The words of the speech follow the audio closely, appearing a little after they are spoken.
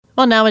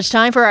Well, now it's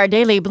time for our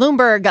daily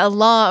Bloomberg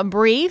Law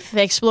Brief,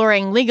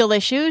 exploring legal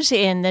issues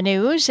in the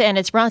news, and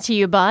it's brought to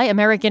you by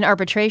American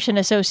Arbitration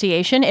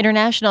Association.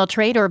 International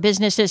trade or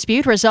business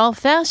dispute resolved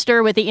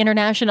faster with the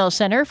International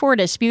Center for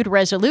Dispute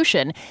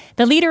Resolution,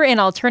 the leader in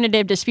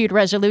alternative dispute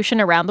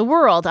resolution around the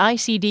world,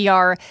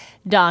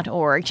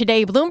 ICDR.org.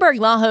 Today, Bloomberg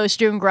Law hosts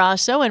June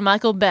Grasso and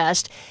Michael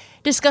Best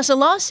discuss a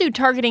lawsuit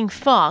targeting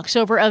Fox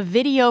over a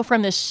video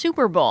from the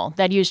Super Bowl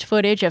that used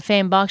footage of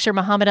famed boxer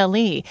Muhammad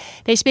Ali.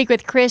 They speak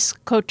with Chris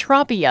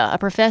Kotropia, a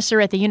professor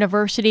at the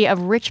University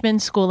of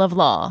Richmond School of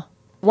Law.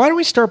 Why don't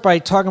we start by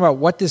talking about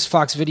what this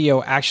Fox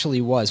video actually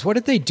was? What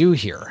did they do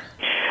here?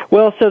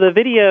 Well, so the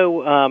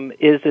video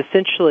is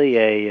essentially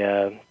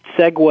a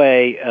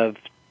segue of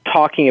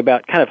talking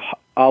about kind of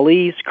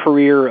Ali's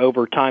career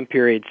over time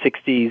period,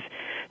 60s,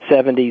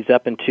 70s,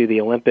 up into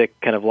the Olympic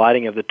kind of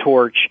lighting of the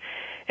torch.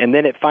 And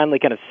then it finally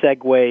kind of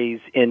segues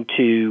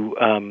into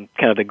kind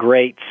of the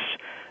greats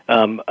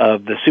of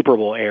the Super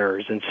Bowl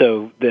eras. And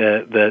so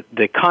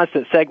the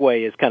constant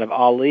segue is kind of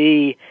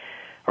Ali,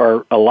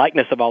 or a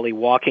likeness of Ali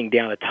walking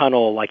down a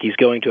tunnel like he's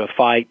going to a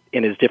fight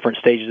in his different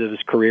stages of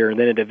his career. And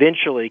then it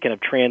eventually kind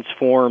of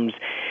transforms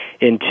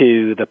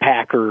into the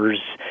Packers,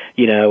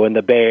 and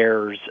the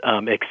Bears,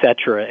 et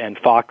cetera. And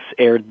Fox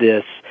aired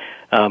this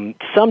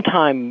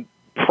sometime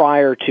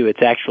prior to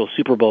its actual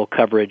Super Bowl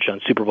coverage on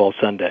Super Bowl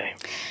Sunday.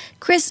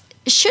 Chris,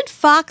 should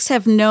Fox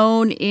have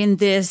known in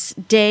this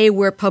day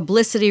where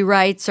publicity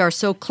rights are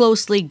so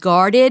closely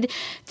guarded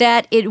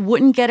that it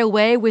wouldn't get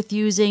away with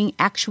using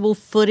actual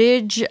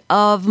footage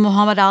of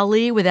Muhammad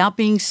Ali without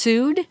being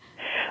sued?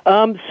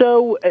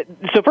 So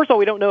first of all,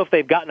 we don't know if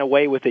they've gotten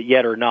away with it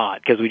yet or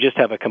not, because we just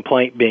have a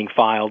complaint being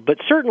filed. But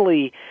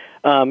certainly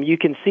you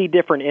can see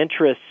different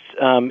interests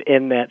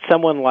in that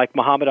someone like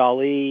Muhammad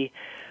Ali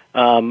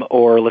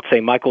or let's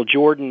say Michael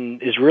Jordan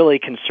is really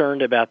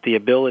concerned about the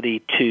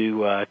ability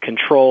to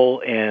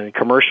control and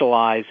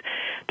commercialize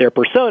their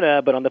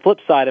persona. But on the flip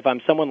side, if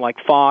I'm someone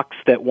like Fox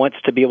that wants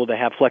to be able to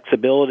have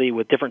flexibility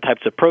with different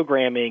types of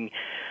programming,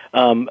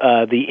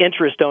 the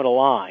interests don't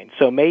align.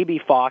 So maybe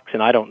Fox,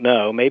 and I don't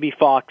know, maybe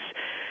Fox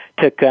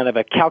took kind of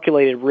a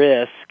calculated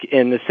risk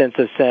in the sense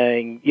of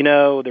saying,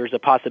 there's a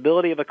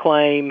possibility of a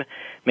claim.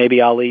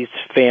 Maybe Ali's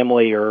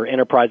family or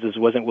enterprises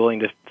wasn't willing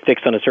to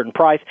fix on a certain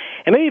price.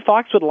 And maybe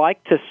Fox would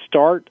like to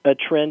start a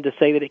trend to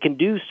say that it can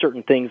do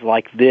certain things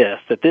like this,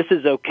 that this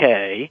is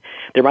okay.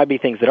 There might be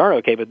things that aren't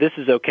okay, but this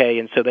is okay.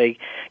 And so they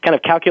kind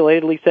of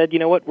calculatedly said,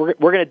 we're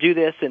going to do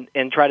this and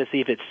try to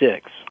see if it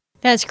sticks.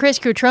 That's Chris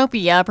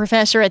Kotropia,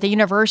 professor at the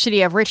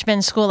University of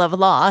Richmond School of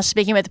Law,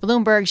 speaking with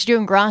Bloomberg's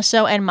June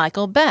Grasso and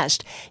Michael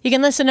Best. You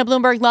can listen to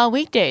Bloomberg Law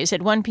weekdays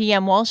at 1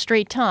 p.m. Wall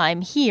Street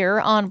time here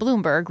on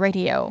Bloomberg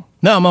Radio.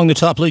 Now among the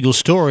top legal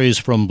stories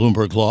from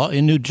Bloomberg Law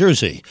in New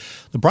Jersey.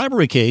 The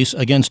bribery case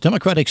against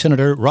Democratic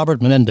Senator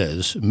Robert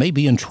Menendez may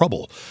be in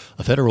trouble.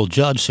 A federal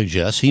judge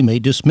suggests he may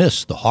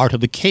dismiss the heart of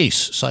the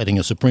case, citing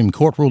a Supreme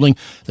Court ruling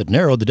that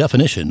narrowed the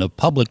definition of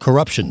public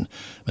corruption.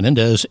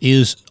 Menendez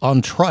is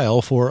on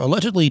trial for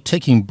allegedly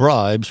taking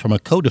bribes from a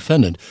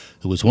co-defendant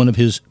who was one of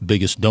his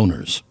biggest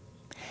donors.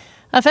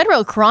 A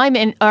federal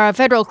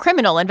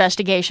criminal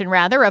investigation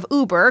of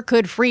Uber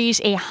could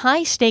freeze a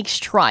high-stakes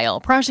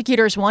trial.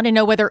 Prosecutors want to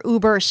know whether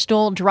Uber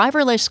stole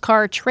driverless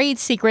car trade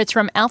secrets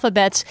from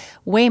Alphabet's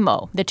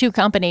Waymo. The two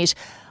companies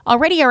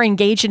already are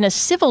engaged in a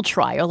civil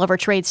trial over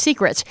trade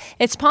secrets.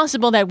 It's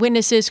possible that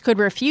witnesses could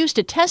refuse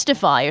to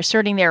testify,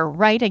 asserting their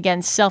right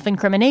against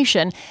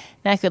self-incrimination.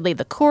 That could lead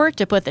the court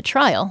to put the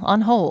trial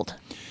on hold.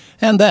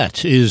 And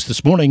that is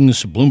this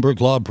morning's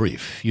Bloomberg Law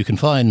Brief. You can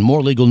find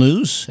more legal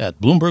news at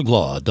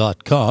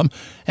BloombergLaw.com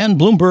and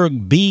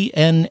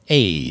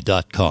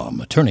BloombergBNA.com.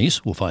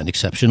 Attorneys will find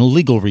exceptional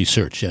legal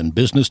research and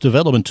business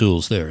development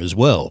tools there as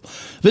well.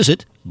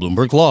 Visit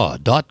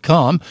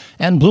BloombergLaw.com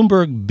and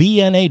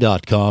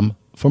BloombergBNA.com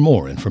for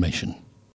more information.